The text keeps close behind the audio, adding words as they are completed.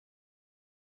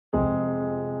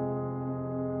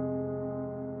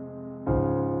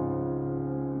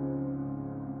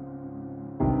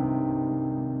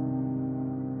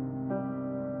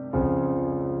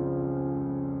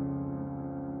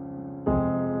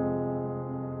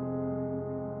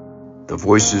The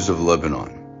voices of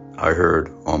Lebanon I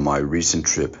heard on my recent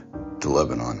trip to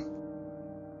Lebanon.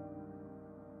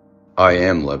 I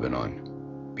am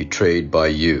Lebanon, betrayed by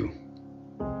you.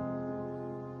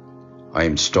 I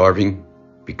am starving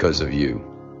because of you.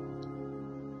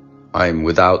 I am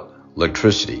without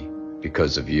electricity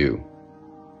because of you.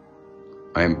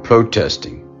 I am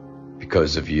protesting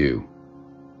because of you.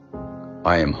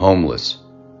 I am homeless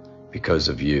because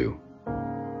of you.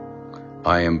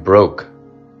 I am broke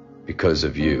because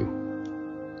of you.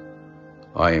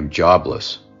 I am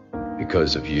jobless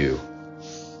because of you.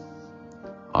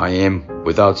 I am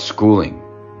without schooling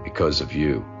because of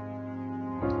you.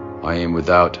 I am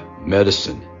without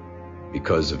medicine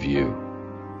because of you.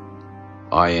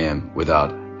 I am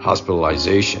without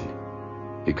hospitalization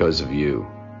because of you.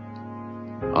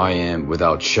 I am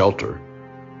without shelter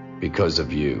because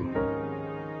of you.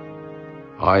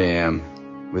 I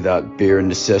am without bare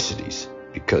necessities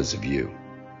because of you.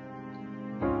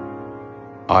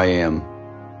 I am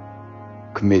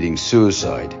committing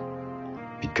suicide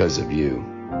because of you.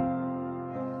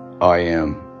 I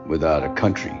am without a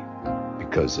country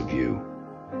because of you.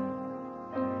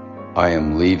 I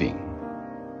am leaving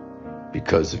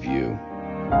because of you.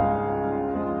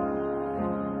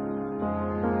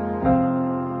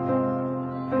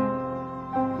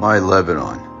 My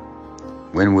Lebanon,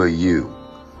 when will you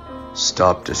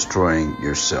stop destroying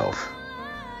yourself?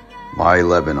 My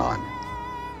Lebanon,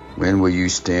 when will you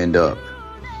stand up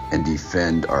and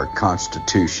defend our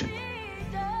Constitution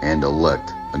and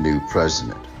elect a new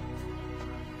president?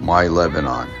 My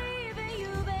Lebanon,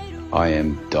 I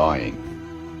am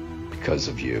dying because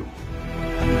of you.